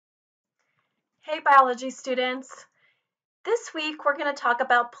Hey, biology students. This week we're going to talk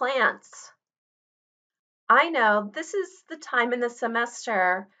about plants. I know this is the time in the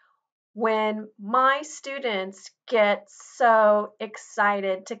semester when my students get so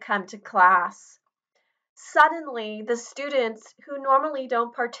excited to come to class. Suddenly, the students who normally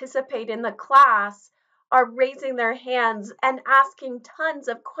don't participate in the class are raising their hands and asking tons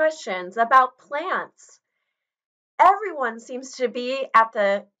of questions about plants. Everyone seems to be at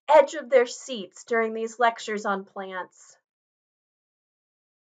the edge of their seats during these lectures on plants.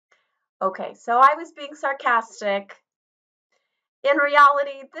 Okay, so I was being sarcastic. In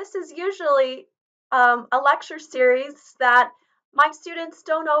reality, this is usually a lecture series that my students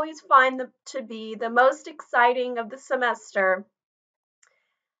don't always find to be the most exciting of the semester,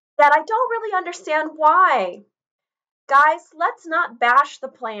 that I don't really understand why. Guys, let's not bash the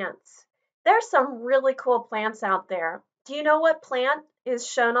plants. There's some really cool plants out there. Do you know what plant is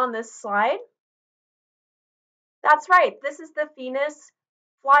shown on this slide? That's right, this is the Venus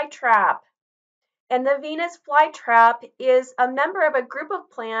flytrap. And the Venus flytrap is a member of a group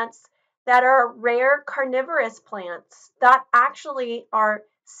of plants that are rare carnivorous plants that actually are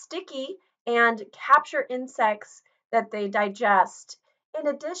sticky and capture insects that they digest, in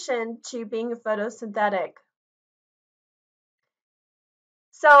addition to being photosynthetic.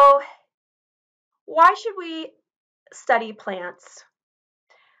 So, why should we study plants?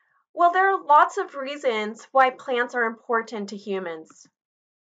 Well, there are lots of reasons why plants are important to humans.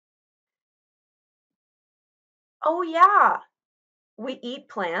 Oh, yeah, we eat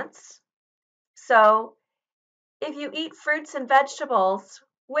plants. So, if you eat fruits and vegetables,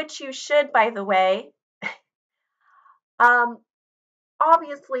 which you should, by the way, um,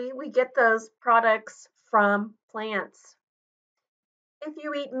 obviously we get those products from plants. If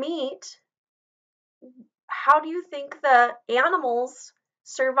you eat meat, how do you think the animals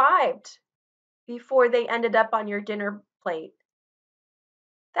survived before they ended up on your dinner plate?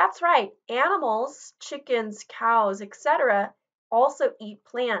 That's right, animals, chickens, cows, etc., also eat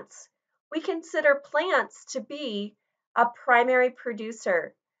plants. We consider plants to be a primary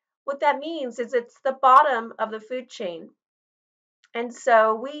producer. What that means is it's the bottom of the food chain. And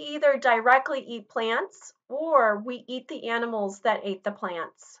so we either directly eat plants or we eat the animals that ate the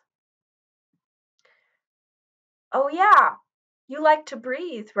plants. Oh, yeah, you like to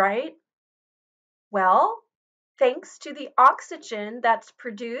breathe, right? Well, thanks to the oxygen that's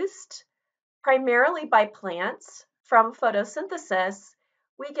produced primarily by plants from photosynthesis,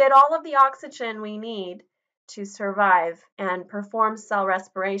 we get all of the oxygen we need to survive and perform cell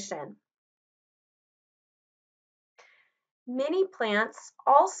respiration. Many plants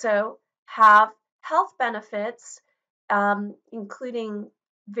also have health benefits, including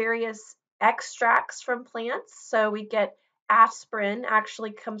various extracts from plants. So we get aspirin,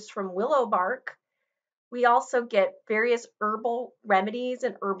 actually comes from willow bark. We also get various herbal remedies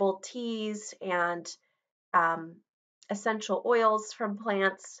and herbal teas and um, essential oils from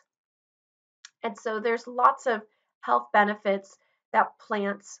plants. And so there's lots of health benefits that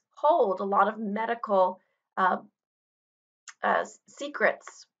plants hold, a lot of medical uh,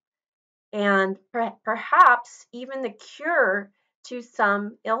 secrets, and perhaps even the cure to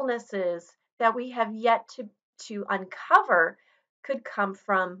some illnesses that we have yet to uncover could come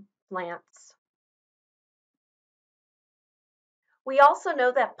from plants. We also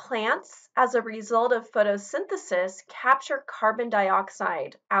know that plants, as a result of photosynthesis, capture carbon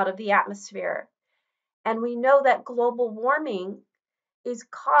dioxide out of the atmosphere. And we know that global warming is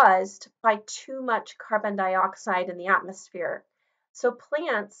caused by too much carbon dioxide in the atmosphere. So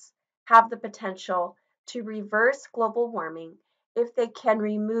plants have the potential to reverse global warming if they can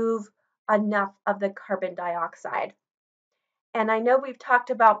remove enough of the carbon dioxide. And I know we've talked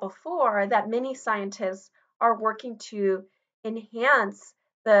about before that many scientists are working to enhance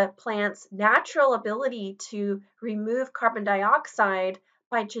the plant's natural ability to remove carbon dioxide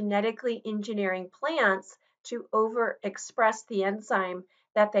by genetically engineering plants to overexpress the enzyme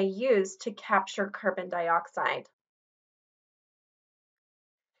that they use to capture carbon dioxide.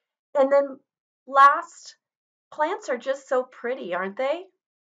 And then last, plants are just so pretty, aren't they?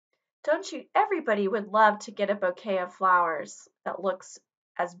 Don't you? Everybody would love to get a bouquet of flowers that looks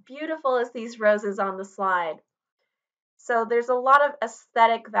as beautiful as these roses on the slide. So there's a lot of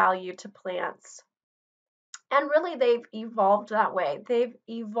aesthetic value to plants. And really, they've evolved that way. They've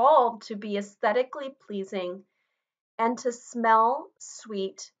evolved to be aesthetically pleasing and to smell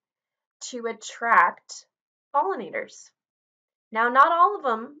sweet to attract pollinators. Now, not all of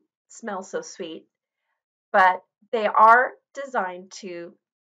them smell so sweet, but they are designed to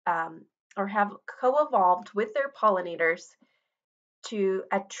or have co-evolved with their pollinators to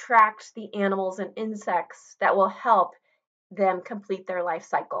attract the animals and insects that will help them complete their life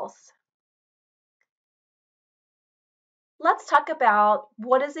cycles. Let's talk about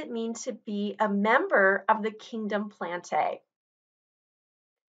what does it mean to be a member of the kingdom Plantae.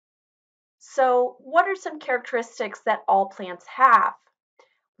 So, what are some characteristics that all plants have?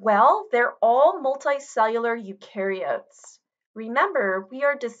 Well, they're all multicellular eukaryotes. Remember, we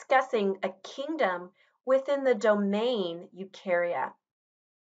are discussing a kingdom within the domain Eukarya.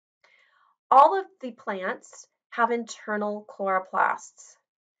 All of the plants have internal chloroplasts.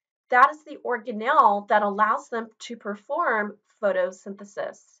 That is the organelle that allows them to perform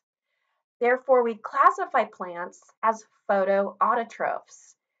photosynthesis. Therefore, we classify plants as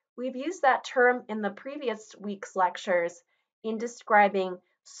photoautotrophs. We've used that term in the previous week's lectures in describing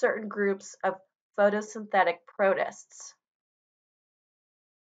certain groups of photosynthetic protists.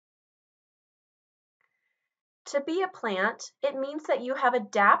 To be a plant, it means that you have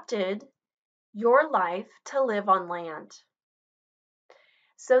adapted your life to live on land.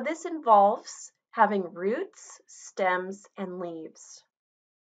 So this involves having roots, stems, and leaves.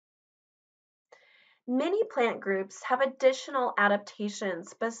 Many plant groups have additional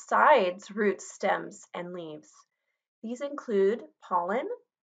adaptations besides roots, stems, and leaves. These include pollen,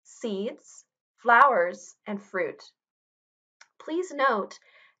 seeds, flowers, and fruit. Please note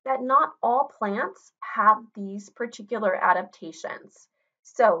that not all plants have these particular adaptations.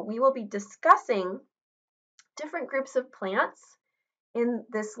 So we will be discussing different groups of plants in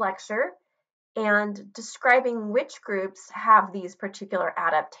this lecture and describing which groups have these particular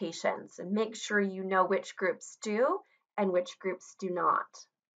adaptations, and make sure you know which groups do and which groups do not.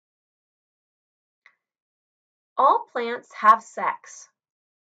 All plants have sex.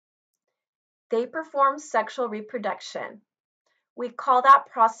 They perform sexual reproduction. We call that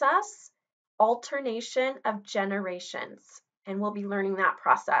process alternation of generations, and we'll be learning that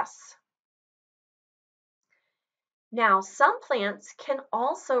process. Now, some plants can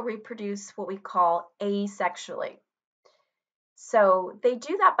also reproduce what we call asexually. So they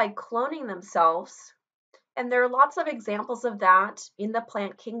do that by cloning themselves, and there are lots of examples of that in the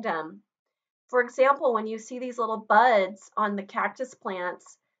plant kingdom. For example, when you see these little buds on the cactus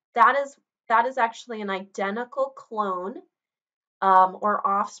plants, that is actually an identical clone or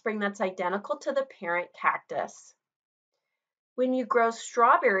offspring that's identical to the parent cactus. When you grow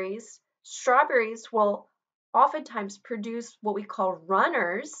strawberries, strawberries will oftentimes produce what we call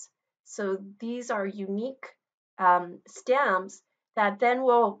runners. So these are unique stems that then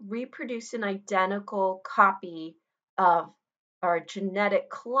will reproduce an identical copy of or a genetic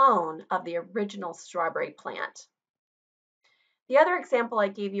clone of the original strawberry plant. The other example I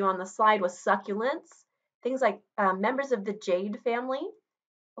gave you on the slide was succulents, things like members of the jade family,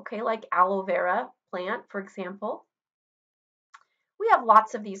 okay, like aloe vera plant, for example. We have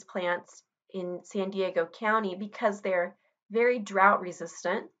lots of these plants in San Diego County because they're very drought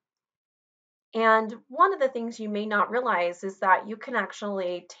resistant. And one of the things you may not realize is that you can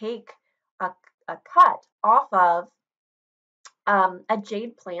actually take a cut off of a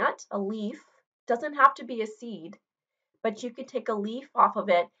jade plant, a leaf, doesn't have to be a seed, but you could take a leaf off of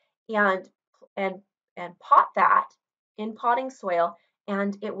it and pot that in potting soil,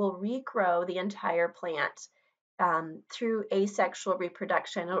 and it will regrow the entire plant through asexual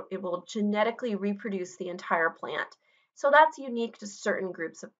reproduction. It will genetically reproduce the entire plant. So that's unique to certain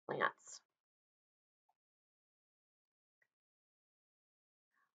groups of plants.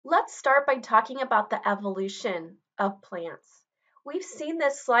 Let's start by talking about the evolution of plants. We've seen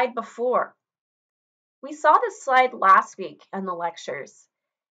this slide before. We saw this slide last week in the lectures,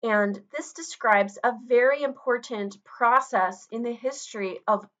 and this describes a very important process in the history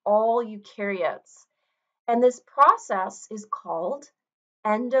of all eukaryotes. And this process is called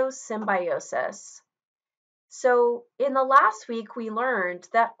endosymbiosis. So in the last week, we learned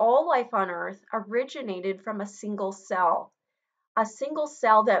that all life on Earth originated from a single cell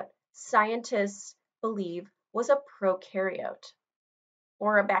that scientists believe was a prokaryote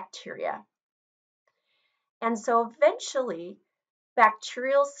or a bacteria. And so eventually,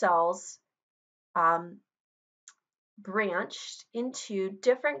 bacterial cells branched into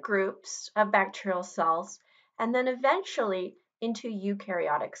different groups of bacterial cells, and then eventually into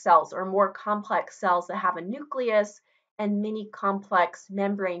eukaryotic cells, or more complex cells that have a nucleus and many complex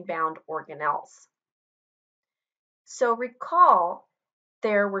membrane-bound organelles. So recall,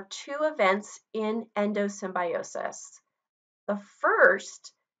 there were two events in endosymbiosis. The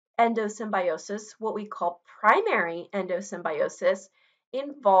first endosymbiosis, what we call primary endosymbiosis,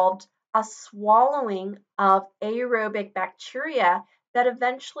 involved a swallowing of aerobic bacteria that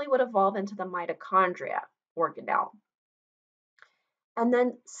eventually would evolve into the mitochondria organelle. And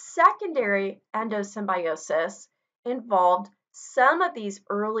then secondary endosymbiosis involved some of these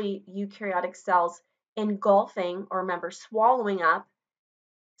early eukaryotic cells engulfing, or remember, swallowing up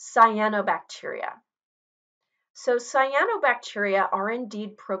cyanobacteria. So cyanobacteria are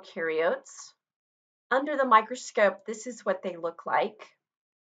indeed prokaryotes. Under the microscope, this is what they look like.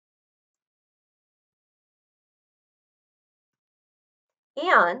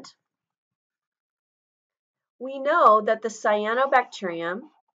 And we know that the cyanobacterium,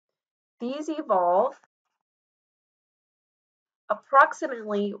 these evolve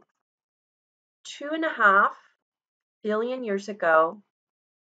approximately 2.5 billion years ago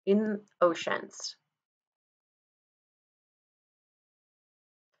in oceans.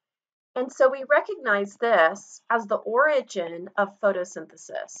 And so we recognize this as the origin of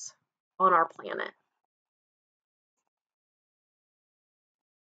photosynthesis on our planet.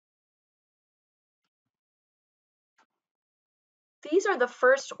 These are the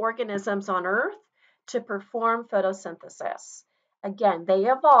first organisms on Earth to perform photosynthesis. Again, they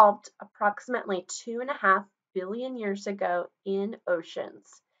evolved approximately 2.5 billion years ago in oceans,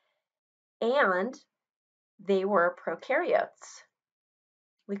 and they were prokaryotes.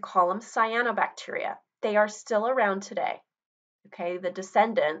 We call them cyanobacteria. They are still around today. Okay, the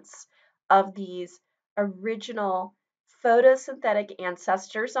descendants of these original photosynthetic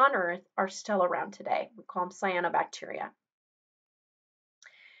ancestors on Earth are still around today. We call them cyanobacteria.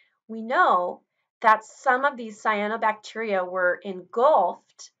 We know that some of these cyanobacteria were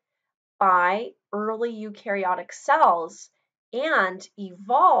engulfed by early eukaryotic cells and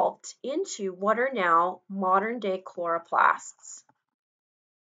evolved into what are now modern-day chloroplasts.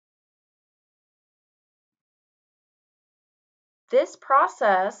 This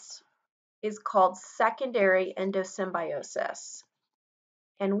process is called secondary endosymbiosis,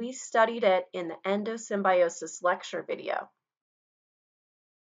 and we studied it in the endosymbiosis lecture video.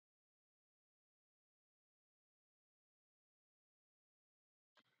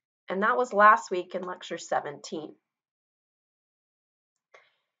 And that was last week in lecture 17.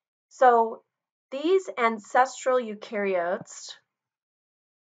 So these ancestral eukaryotes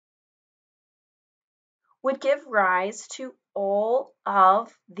would give rise to all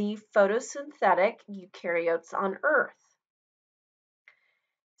of the photosynthetic eukaryotes on Earth.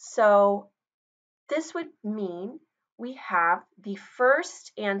 So this would mean we have the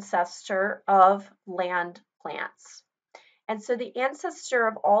first ancestor of land plants. And so the ancestor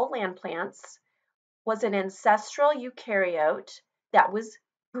of all land plants was an ancestral eukaryote that was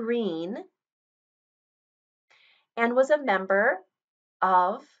green and was a member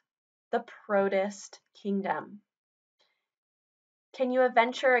of the protist kingdom. Can you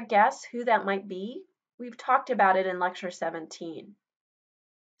venture a guess who that might be? We've talked about it in lecture 17.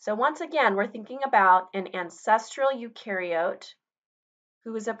 So once again, we're thinking about an ancestral eukaryote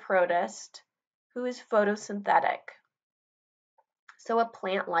who is a protist, who is photosynthetic. So a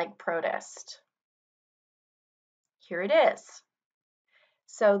plant-like protist. Here it is.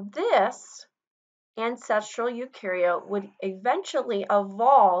 So this ancestral eukaryote would eventually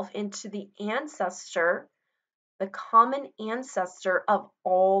evolve into the ancestor, the common ancestor of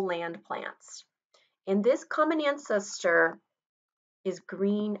all land plants. And this common ancestor is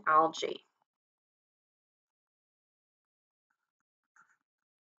green algae.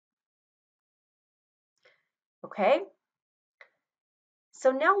 Okay?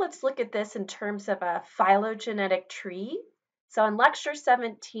 So now let's look at this in terms of a phylogenetic tree. So in lecture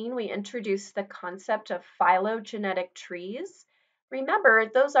 17, we introduced the concept of phylogenetic trees. Remember,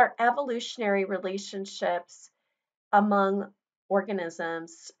 those are evolutionary relationships among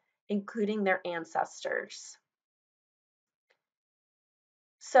organisms, including their ancestors.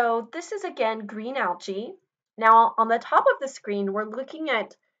 So this is again green algae. Now on the top of the screen, we're looking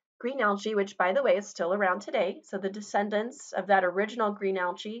at green algae, which by the way is still around today. So the descendants of that original green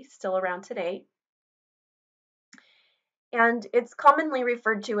algae still around today. And it's commonly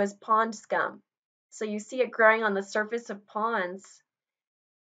referred to as pond scum. So you see it growing on the surface of ponds,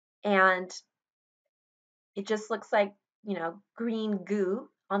 and it just looks like, green goo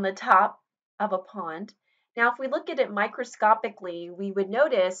on the top of a pond. Now, if we look at it microscopically, we would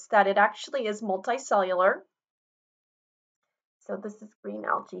notice that it actually is multicellular. So this is green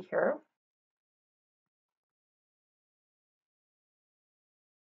algae here.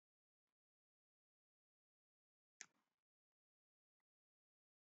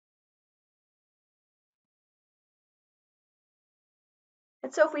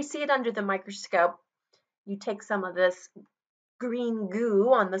 And so if we see it under the microscope, you take some of this green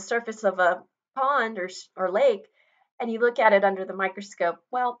goo on the surface of a pond or lake, and you look at it under the microscope,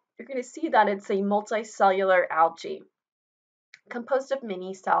 well, you're going to see that it's a multicellular algae. composed of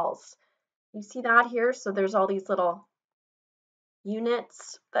many cells. You see that here? So there's all these little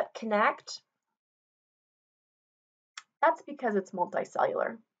units that connect. That's because it's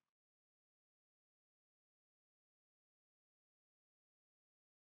multicellular.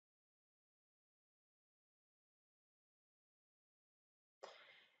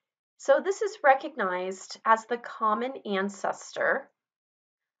 So this is recognized as the common ancestor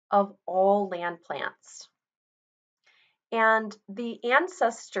of all land plants. And the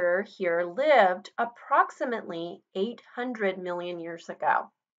ancestor here lived approximately 800 million years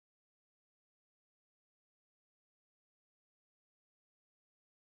ago.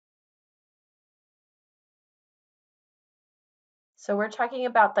 So we're talking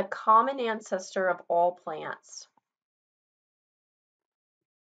about the common ancestor of all plants.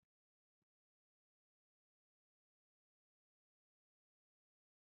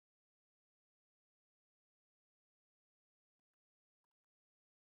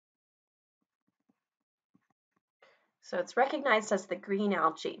 So it's recognized as the green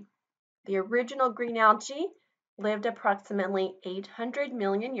algae. The original green algae lived approximately 800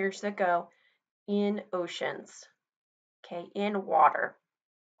 million years ago in oceans, okay, in water,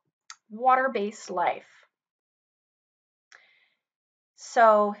 water-based life.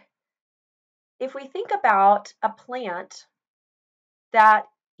 So if we think about a plant that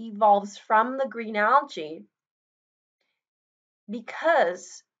evolves from the green algae,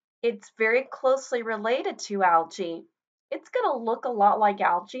 because it's very closely related to algae, it's going to look a lot like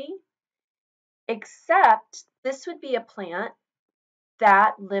algae, except this would be a plant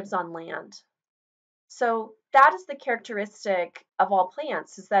that lives on land. So that is the characteristic of all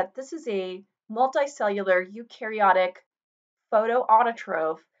plants, is that this is a multicellular eukaryotic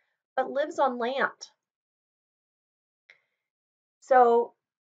photoautotroph, but lives on land. So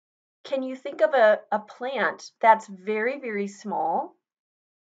can you think of a plant that's very, very small,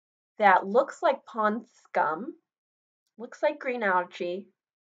 that looks like pond scum, looks like green algae,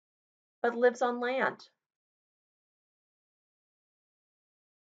 but lives on land?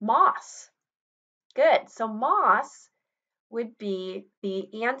 Moss. Good. So moss would be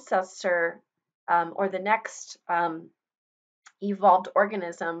the ancestor or the next evolved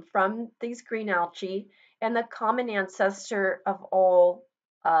organism from these green algae and the common ancestor of all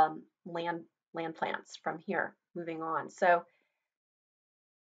land plants from here, moving on. So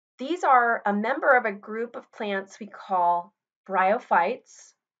these are a member of a group of plants we call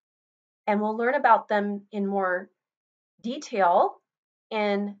bryophytes, and we'll learn about them in more detail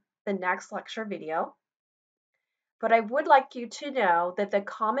in the next lecture video. But I would like you to know that the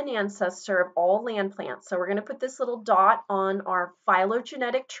common ancestor of all land plants, so we're going to put this little dot on our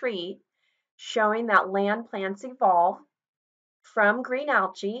phylogenetic tree showing that land plants evolve from green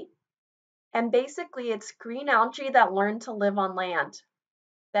algae, and basically it's green algae that learned to live on land,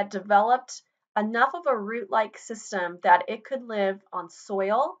 that developed enough of a root-like system that it could live on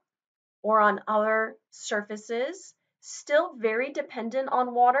soil or on other surfaces, still very dependent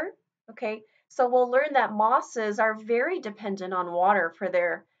on water, okay? So we'll learn that mosses are very dependent on water for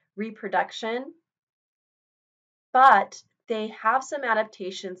their reproduction, but they have some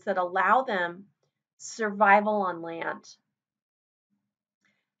adaptations that allow them survival on land.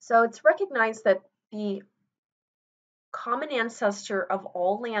 So it's recognized that the common ancestor of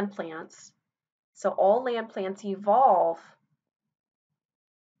all land plants, so all land plants evolve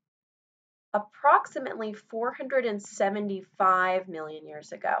approximately 475 million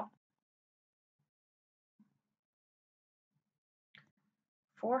years ago.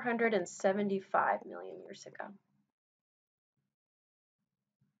 475 million years ago.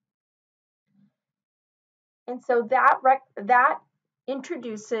 And so that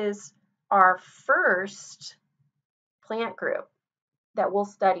introduces our first plant group that we'll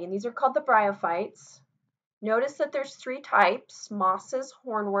study, and these are called the bryophytes. Notice that there's three types: mosses,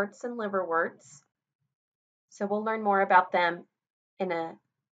 hornworts, and liverworts. So we'll learn more about them in a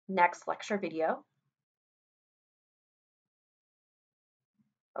next lecture video.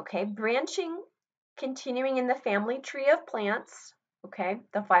 Okay, branching, continuing in the family tree of plants, okay,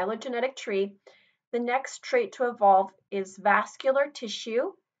 the phylogenetic tree. The next trait to evolve is vascular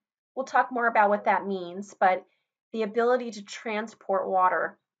tissue. We'll talk more about what that means, but the ability to transport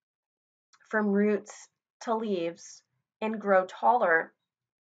water from roots to leaves and grow taller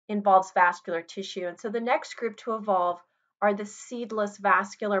involves vascular tissue. And so the next group to evolve are the seedless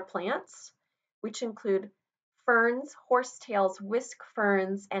vascular plants, which include ferns, horsetails, whisk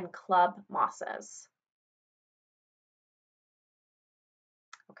ferns, and club mosses.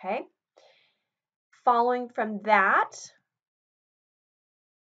 Okay. Following from that,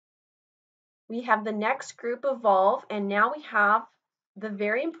 We have the next group evolve, and now we have the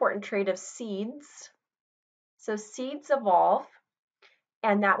very important trait of seeds. So seeds evolve,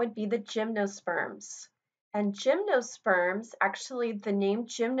 and that would be the gymnosperms. And gymnosperms, actually the name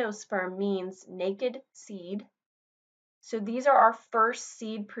gymnosperm means naked seed. So these are our first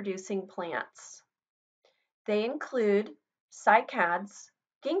seed producing plants. They include cycads,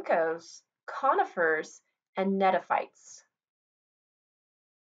 ginkgos, conifers, and gnetophytes.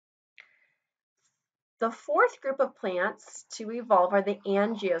 The fourth group of plants to evolve are the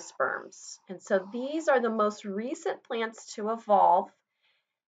angiosperms. And so these are the most recent plants to evolve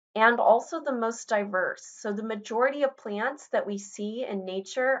and also the most diverse. So the majority of plants that we see in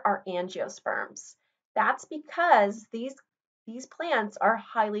nature are angiosperms. That's because these plants are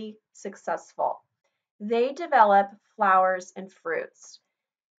highly successful. They develop flowers and fruits.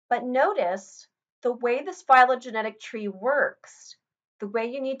 But notice the way this phylogenetic tree works, the way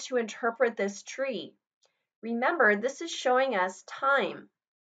you need to interpret this tree. Remember, this is showing us time.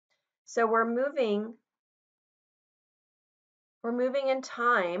 So we're moving in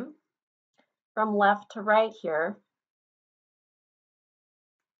time from left to right here.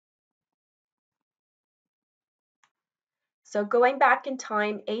 So going back in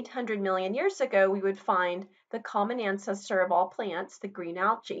time 800 million years ago, we would find the common ancestor of all plants, the green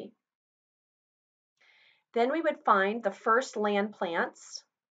algae. Then we would find the first land plants.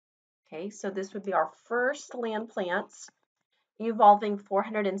 Okay, so this would be our first land plants evolving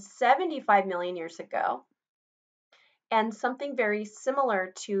 475 million years ago. And something very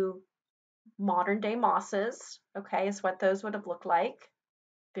similar to modern day mosses, okay, is what those would have looked like.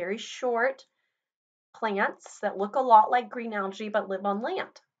 Very short plants that look a lot like green algae but live on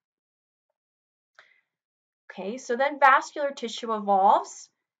land. Okay, so then vascular tissue evolves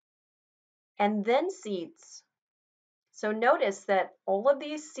and then seeds. So notice that all of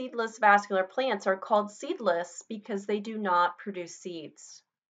these seedless vascular plants are called seedless because they do not produce seeds.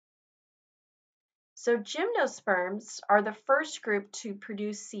 So gymnosperms are the first group to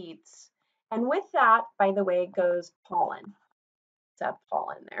produce seeds. And with that, by the way, goes pollen. It's a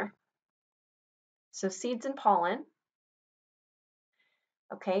pollen there. So seeds and pollen.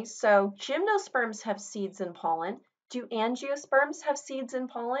 Okay, so gymnosperms have seeds and pollen. Do angiosperms have seeds and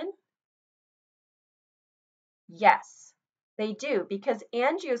pollen? Yes, they do, because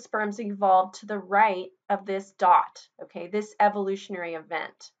angiosperms evolved to the right of this dot, okay, this evolutionary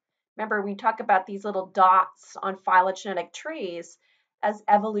event. Remember, we talk about these little dots on phylogenetic trees as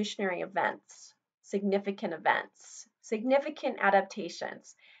evolutionary events, significant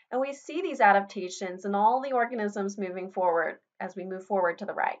adaptations. And we see these adaptations in all the organisms moving forward as we move forward to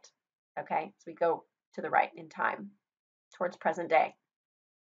the right, okay, as we go to the right in time towards present day.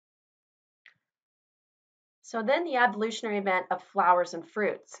 So then the evolutionary event of flowers and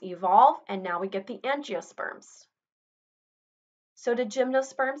fruits evolve, and now we get the angiosperms. So did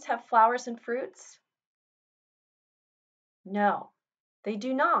gymnosperms have flowers and fruits? No, they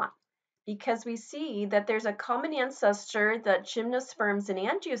do not, because we see that there's a common ancestor that gymnosperms and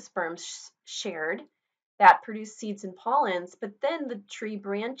angiosperms shared that produce seeds and pollens, but then the tree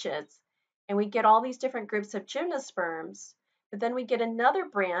branches and we get all these different groups of gymnosperms, but then we get another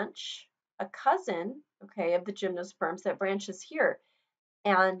branch, a cousin, okay, of the gymnosperms that branches here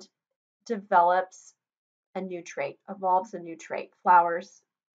and develops a new trait, evolves a new trait, flowers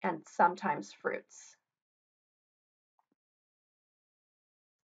and sometimes fruits.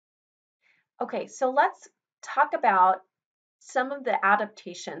 Okay, so let's talk about some of the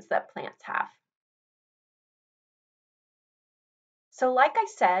adaptations that plants have. So like I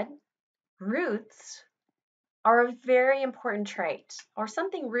said, roots are a very important trait or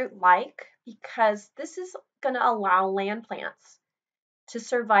something root-like because this is going to allow land plants to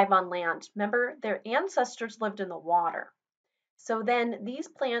survive on land. Remember, their ancestors lived in the water. So then these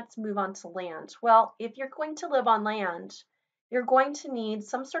plants move onto land. Well, if you're going to live on land, you're going to need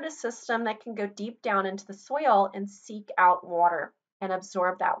some sort of system that can go deep down into the soil and seek out water and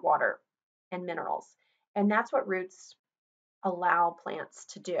absorb that water and minerals. And that's what roots allow plants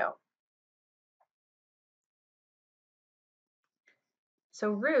to do. So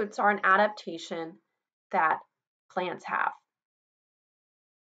roots are an adaptation that plants have.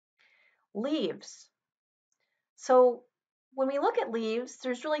 Leaves. So when we look at leaves,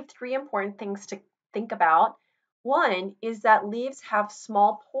 there's really three important things to think about. One is that leaves have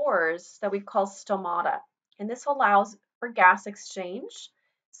small pores that we call stomata, and this allows for gas exchange.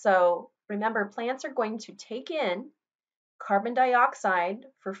 So remember, plants are going to take in carbon dioxide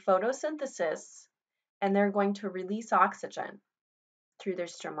for photosynthesis, and they're going to release oxygen through their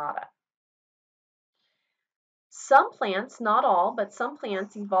stomata. Some plants, not all, but some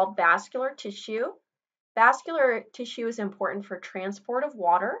plants evolve vascular tissue. Vascular tissue is important for transport of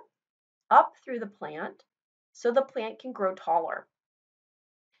water up through the plant so the plant can grow taller.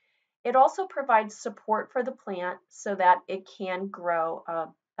 It also provides support for the plant so that it can grow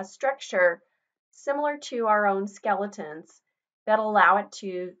a structure similar to our own skeletons that allow it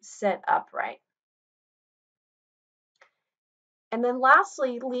to sit upright. And then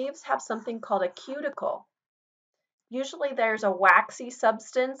lastly, leaves have something called a cuticle. Usually there's a waxy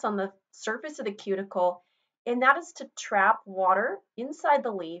substance on the surface of the cuticle, and that is to trap water inside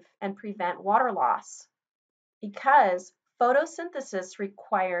the leaf and prevent water loss because photosynthesis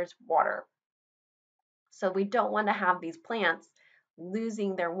requires water. So we don't want to have these plants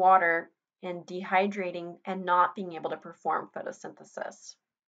losing their water and dehydrating and not being able to perform photosynthesis.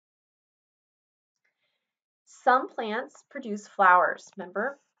 Some plants produce flowers,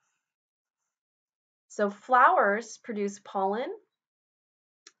 remember? So flowers produce pollen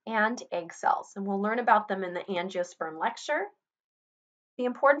and egg cells, and we'll learn about them in the angiosperm lecture. The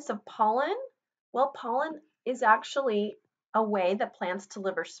importance of pollen, well, pollen is actually a way that plants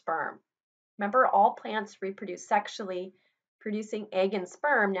deliver sperm. Remember, all plants reproduce sexually, producing egg and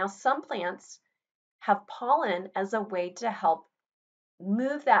sperm. Now, some plants have pollen as a way to help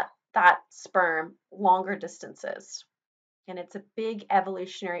move that sperm longer distances. And it's a big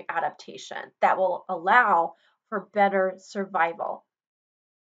evolutionary adaptation that will allow for better survival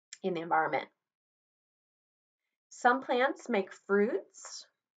in the environment. Some plants make fruits.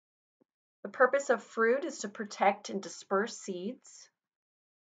 The purpose of fruit is to protect and disperse seeds.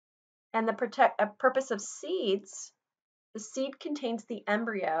 And the purpose of seeds, the seed contains the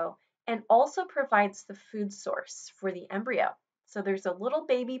embryo and also provides the food source for the embryo. So there's a little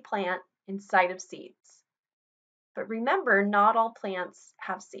baby plant inside of seeds. But remember, not all plants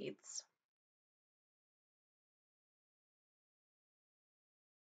have seeds.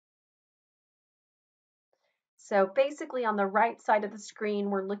 So basically on the right side of the screen,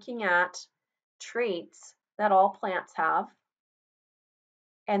 we're looking at traits that all plants have.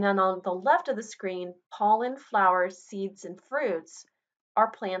 And then on the left of the screen, pollen, flowers, seeds, and fruits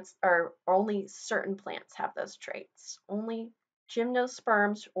are plants, or only certain plants have those traits, only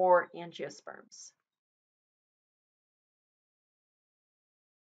gymnosperms or angiosperms.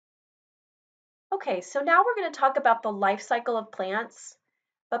 Okay, so now we're going to talk about the life cycle of plants.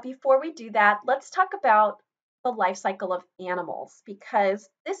 But before we do that, let's talk about the life cycle of animals, because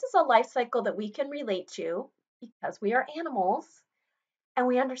this is a life cycle that we can relate to because we are animals and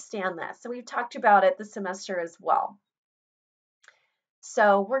we understand this. So we've talked about it this semester as well.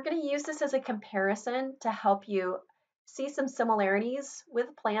 So we're going to use this as a comparison to help you see some similarities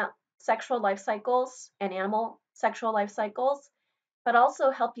with plant sexual life cycles and animal sexual life cycles, but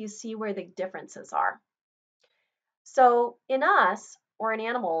also help you see where the differences are. So in us, or in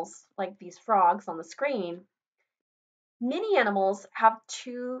animals like these frogs on the screen, many animals have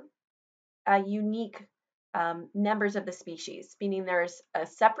two unique members of the species, meaning there's a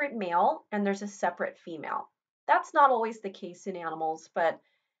separate male and there's a separate female. That's not always the case in animals, but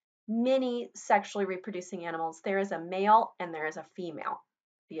many sexually reproducing animals, there is a male and there is a female,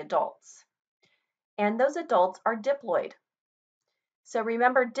 the adults. And those adults are diploid. So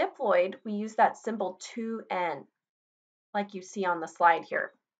remember, diploid, we use that symbol 2N, like you see on the slide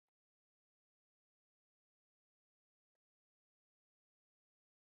here.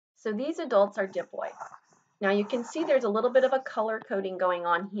 So these adults are diploid. Now you can see there's a little bit of a color coding going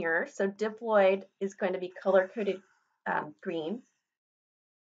on here. So diploid is going to be color-coded green.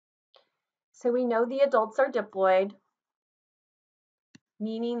 So we know the adults are diploid,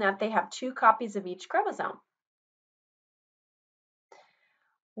 meaning that they have 2 copies of each chromosome.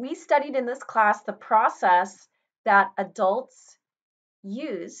 We studied in this class the process that adults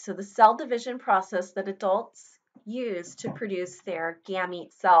use, so the cell division process that adults use to produce their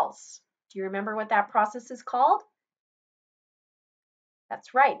gamete cells. Do you remember what that process is called?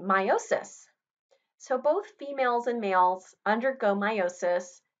 That's right, meiosis. So both females and males undergo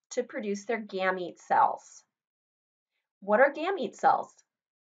meiosis to produce their gamete cells. What are gamete cells?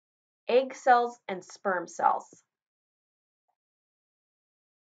 Egg cells and sperm cells.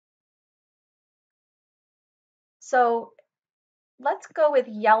 So let's go with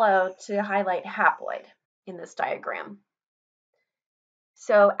yellow to highlight haploid in this diagram.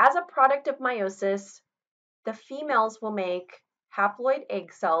 So as a product of meiosis, the females will make haploid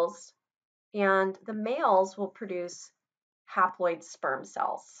egg cells and the males will produce haploid sperm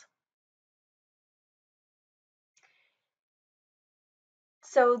cells.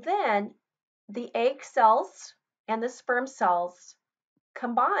 So then the egg cells and the sperm cells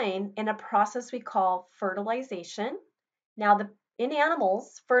combine in a process we call fertilization. Now, in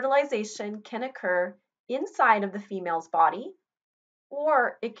animals, fertilization can occur inside of the female's body,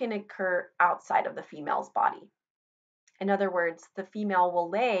 or it can occur outside of the female's body. In other words, the female will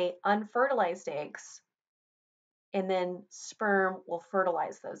lay unfertilized eggs, and then sperm will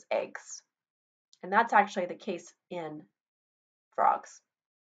fertilize those eggs. And that's actually the case in frogs.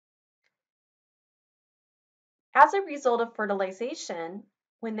 As a result of fertilization,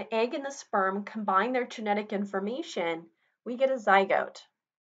 when the egg and the sperm combine their genetic information, we get a zygote.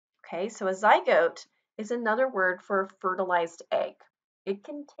 Okay, so a zygote is another word for a fertilized egg. It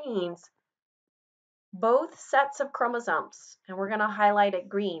contains both sets of chromosomes, and we're going to highlight it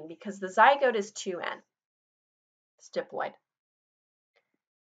green because the zygote is 2N. It's diploid.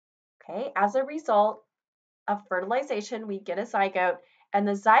 Okay, as a result of fertilization, we get a zygote, and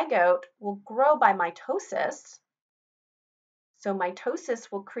the zygote will grow by mitosis. So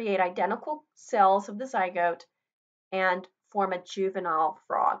mitosis will create identical cells of the zygote and form a juvenile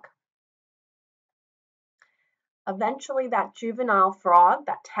frog. Eventually, that juvenile frog,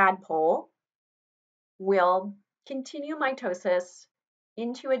 that tadpole, will continue mitosis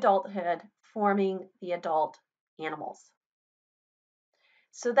into adulthood, forming the adult animals.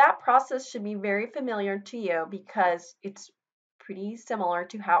 So that process should be very familiar to you because it's pretty similar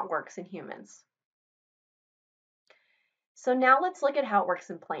to how it works in humans. So now let's look at how it works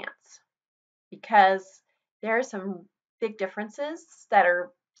in plants, because there are some big differences that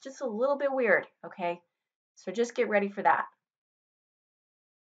are just a little bit weird, okay? So just get ready for that.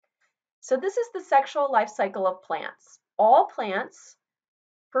 So this is the sexual life cycle of plants. All plants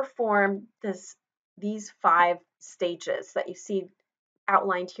perform these 5 stages that you see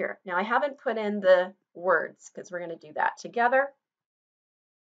outlined here. Now I haven't put in the words because we're going to do that together.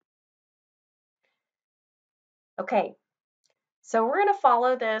 Okay, so we're going to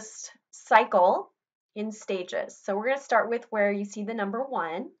follow this cycle in stages. So we're going to start with where you see the number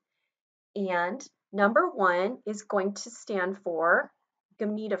 1, and number 1 is going to stand for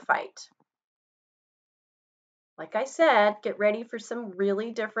gametophyte. Like I said, get ready for some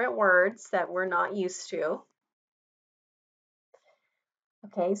really different words that we're not used to.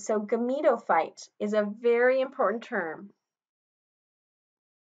 Okay, so gametophyte is a very important term.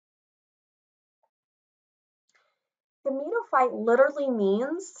 Gametophyte literally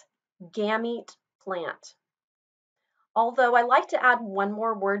means gamete plant. Although I like to add one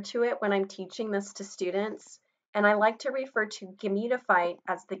more word to it when I'm teaching this to students, and I like to refer to gametophyte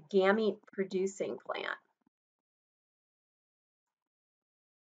as the gamete producing plant.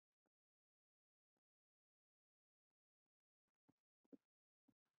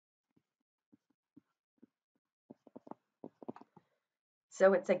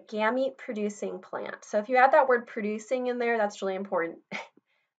 So it's a gamete producing plant. So if you add that word producing in there, that's really important.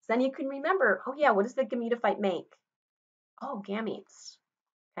 Then you can remember, oh yeah, what does the gametophyte make? Oh, gametes,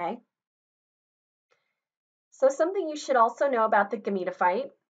 okay? So something you should also know about the gametophyte.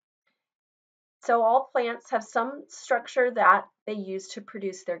 So all plants have some structure that they use to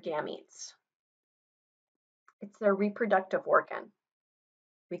produce their gametes. It's their reproductive organ.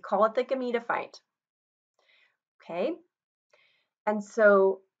 We call it the gametophyte, okay? And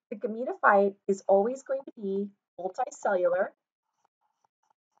so the gametophyte is always going to be multicellular,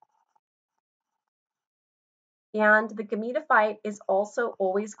 and the gametophyte is also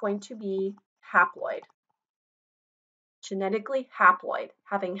always going to be haploid, genetically haploid,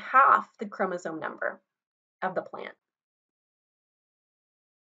 having half the chromosome number of the plant.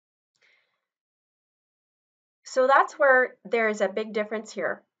 So that's where there is a big difference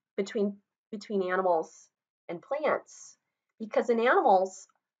here between animals and plants, because in animals,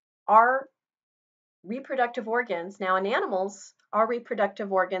 our reproductive organs, now in animals, our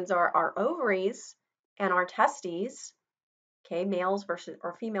reproductive organs are our ovaries and our testes, okay, males versus,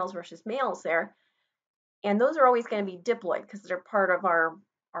 or females versus males there, and those are always going to be diploid because they're part of our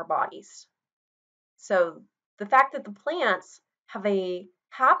bodies. So the fact that the plants have a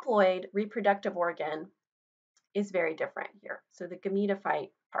haploid reproductive organ is very different here. So the gametophyte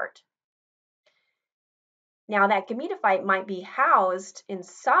part. Now that gametophyte might be housed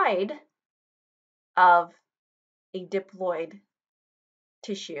inside of a diploid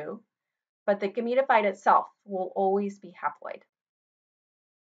tissue, but the gametophyte itself will always be haploid.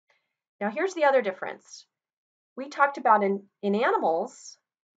 Now here's the other difference. We talked about in animals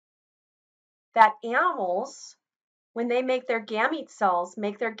that animals, when they make their gamete cells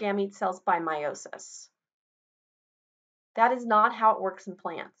by meiosis. That is not how it works in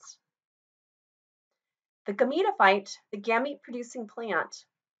plants. The gametophyte, the gamete-producing plant,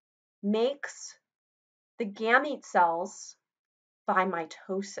 makes the gamete cells by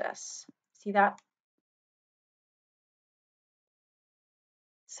mitosis. See that?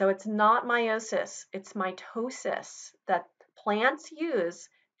 So it's not meiosis, it's mitosis that plants use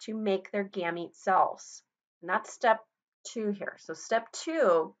to make their gamete cells. And that's step 2 here. So step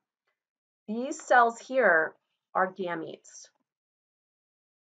 2, these cells here are gametes.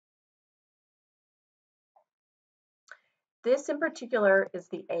 This in particular is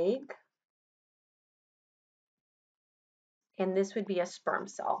the egg, and this would be a sperm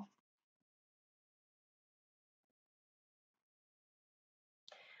cell.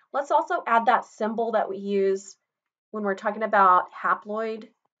 Let's also add that symbol that we use when we're talking about haploid,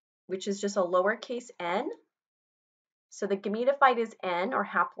 which is just a lowercase n. So the gametophyte is N, or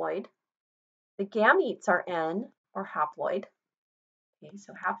haploid. The gametes are N, or haploid. Okay,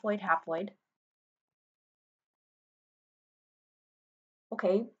 so haploid, haploid.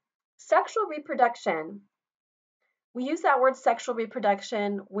 Okay, sexual reproduction. We use that word sexual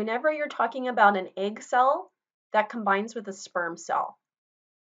reproduction whenever you're talking about an egg cell that combines with a sperm cell.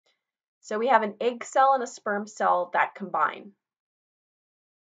 So we have an egg cell and a sperm cell that combine.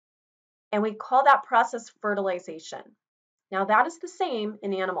 And we call that process fertilization. Now that is the same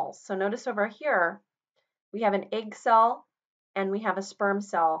in animals. So notice over here, we have an egg cell and we have a sperm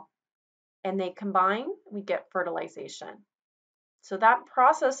cell, and they combine, we get fertilization. So that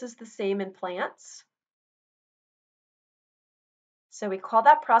process is the same in plants. So we call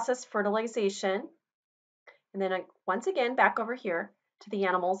that process fertilization. And then once again, back over here to the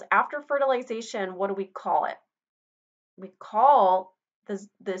animals. After fertilization, what do we call it? We call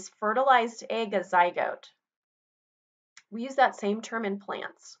this fertilized egg a zygote. We use that same term in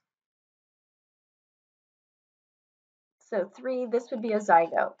plants. So 3, this would be a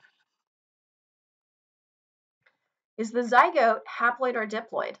zygote. Is the zygote haploid or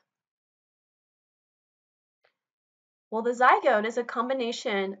diploid? Well, the zygote is a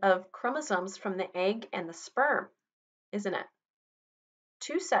combination of chromosomes from the egg and the sperm, isn't it?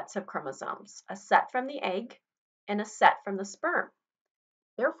 2 sets of chromosomes, a set from the egg and a set from the sperm.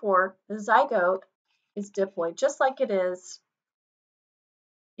 Therefore, the zygote is diploid, just like it is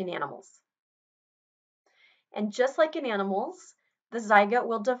in animals. And just like in animals, the zygote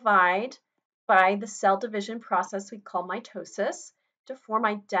will divide by the cell division process we call mitosis to form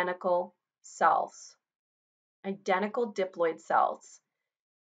identical cells, identical diploid cells.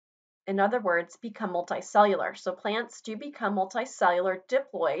 In other words, become multicellular. So plants do become multicellular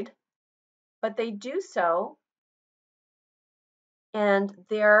diploid, but they do so, and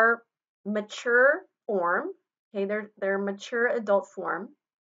their mature form, okay, their mature adult form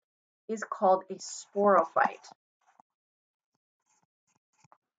is called a sporophyte.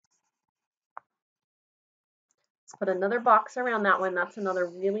 Let's put another box around that one. That's another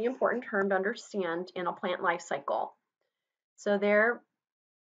really important term to understand in a plant life cycle. So their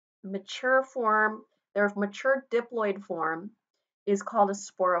mature form, their mature diploid form is called a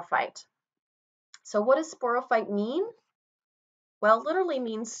sporophyte. So what does sporophyte mean? Well, it literally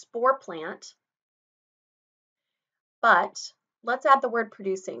means spore plant, but let's add the word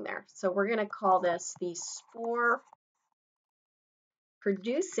producing there. So we're going to call this the spore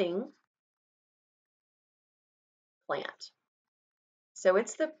producing plant. So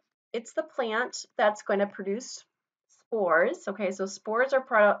it's the plant that's going to produce spores. Okay, so spores are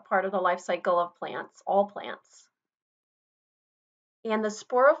part of the life cycle of plants, all plants. And the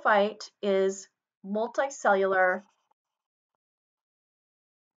sporophyte is multicellular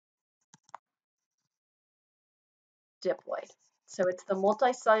diploid. So it's the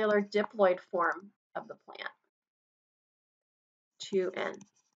multicellular diploid form of the plant. 2N.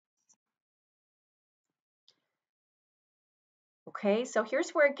 Okay, so here's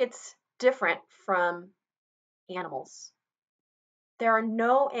where it gets different from animals. There are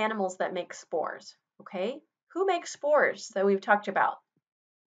no animals that make spores, okay? Who makes spores that we've talked about?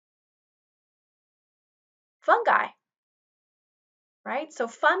 Fungi, right? So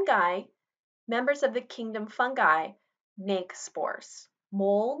fungi, members of the kingdom fungi, make spores.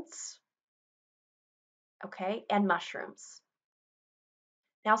 Molds, okay, and mushrooms.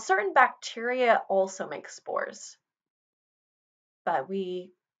 Now, certain bacteria also make spores, but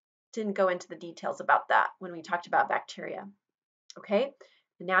we didn't go into the details about that when we talked about bacteria, okay?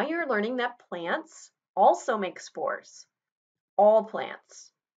 Now you're learning that plants also make spores. All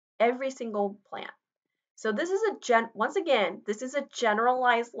plants, every single plant. So this is once again, this is a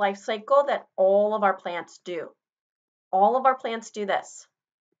generalized life cycle that all of our plants do. All of our plants do this.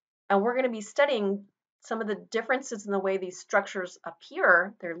 And we're going to be studying some of the differences in the way these structures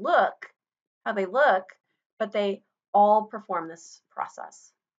appear, how they look, but they all perform this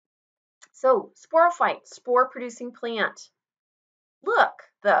process. So sporophyte, spore-producing plant. Look,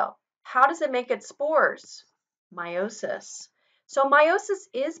 though, how does it make its spores? Meiosis. So meiosis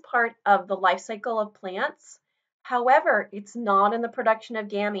is part of the life cycle of plants. However, it's not in the production of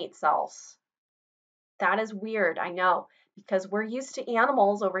gamete cells. That is weird, I know, because we're used to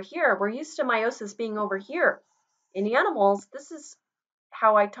animals over here. We're used to meiosis being over here. In animals, this is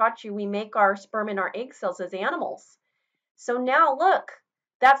how I taught you we make our sperm and our egg cells as animals. So now look,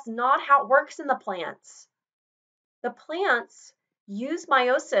 that's not how it works in the plants. The plants use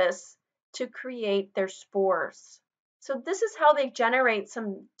meiosis to create their spores. So this is how they generate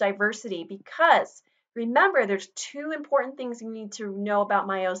some diversity, because remember, there's two important things you need to know about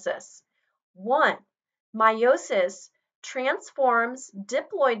meiosis. One, meiosis transforms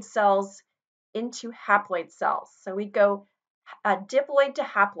diploid cells into haploid cells. So we go diploid to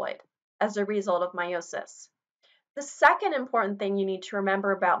haploid as a result of meiosis. The second important thing you need to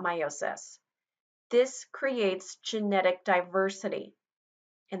remember about meiosis, this creates genetic diversity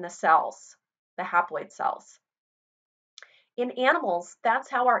in the cells, the haploid cells. In animals, that's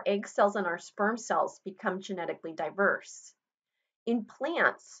how our egg cells and our sperm cells become genetically diverse. In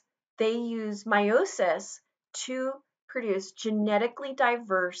plants, they use meiosis to produce genetically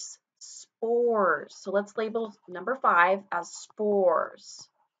diverse spores. So let's label number 5 as spores.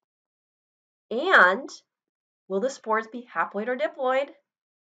 And will the spores be haploid or diploid?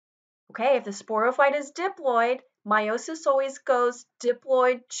 Okay, if the sporophyte is diploid, meiosis always goes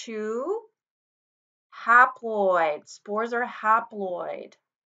diploid to haploid. Spores are haploid.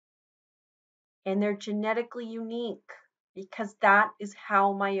 And they're genetically unique because that is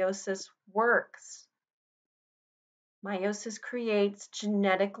how meiosis works. Meiosis creates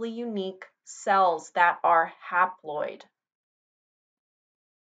genetically unique cells that are haploid.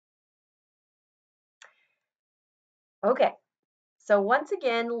 Okay, so once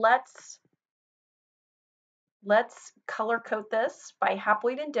again, let's color code this by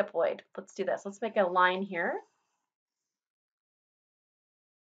haploid and diploid. Let's do this. Let's make a line here.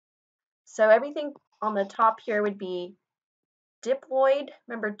 So everything on the top here would be diploid.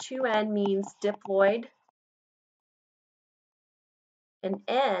 Remember, 2N means diploid, and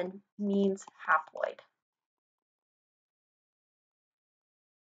N means haploid.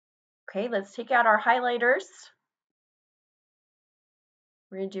 Okay, let's take out our highlighters.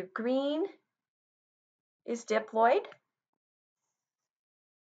 We're going to do green is diploid.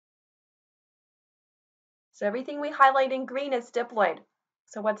 So everything we highlight in green is diploid.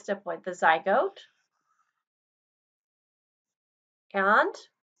 So what's diploid? The zygote and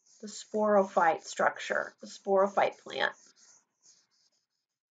the sporophyte structure, the sporophyte plant.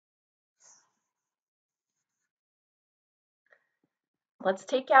 Let's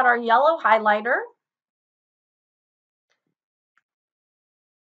take out our yellow highlighter.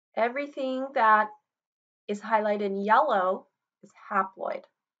 Everything that is highlighted in yellow is haploid.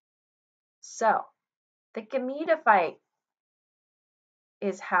 So the gametophyte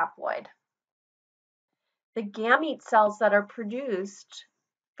is haploid. The gamete cells that are produced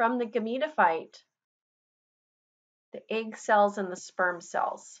from the gametophyte, the egg cells and the sperm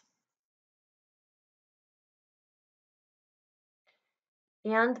cells,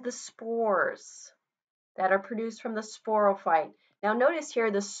 and the spores that are produced from the sporophyte. Now notice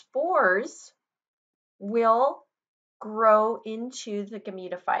here the spores will grow into the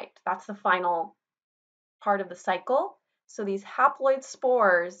gametophyte. That's the final part of the cycle. So these haploid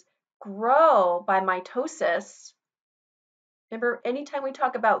spores grow by mitosis. Remember, anytime we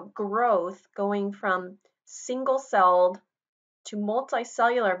talk about growth, going from single-celled to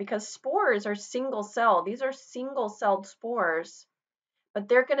multicellular, because spores are single-celled. These are single-celled spores,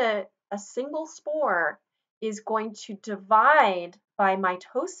 but a single spore is going to divide by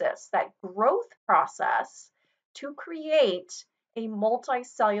mitosis, that growth process, to create a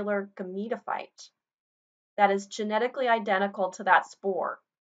multicellular gametophyte that is genetically identical to that spore.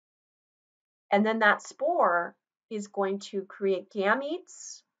 And then that spore is going to create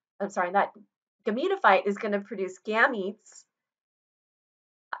gametes. That gametophyte is going to produce gametes.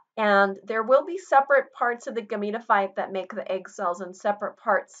 And there will be separate parts of the gametophyte that make the egg cells and separate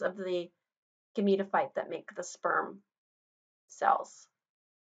parts of the gametophyte that make the sperm cells.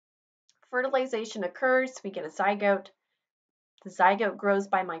 Fertilization occurs, we get a zygote. The zygote grows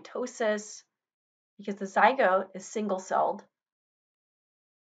by mitosis because the zygote is single-celled.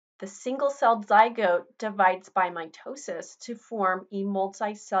 The single-celled zygote divides by mitosis to form a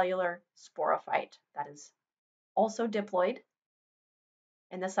multicellular sporophyte that is also diploid,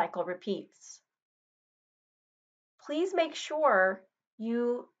 and the cycle repeats. Please make sure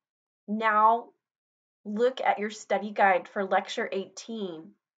you now look at your study guide for lecture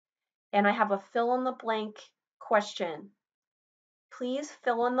 18, and I have a fill in the blank question. Please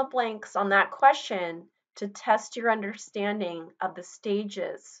fill in the blanks on that question to test your understanding of the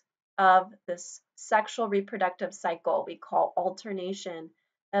stages of this sexual reproductive cycle we call alternation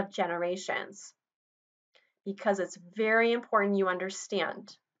of generations, because it's very important you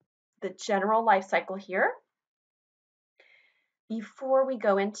understand the general life cycle here before we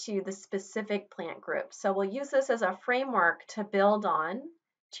go into the specific plant group. So we'll use this as a framework to build on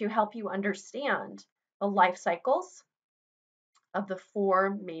to help you understand the life cycles of the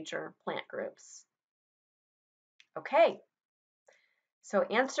 4 major plant groups. Okay, so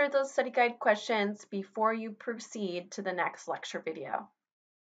answer those study guide questions before you proceed to the next lecture video.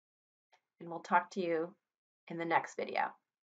 And we'll talk to you in the next video.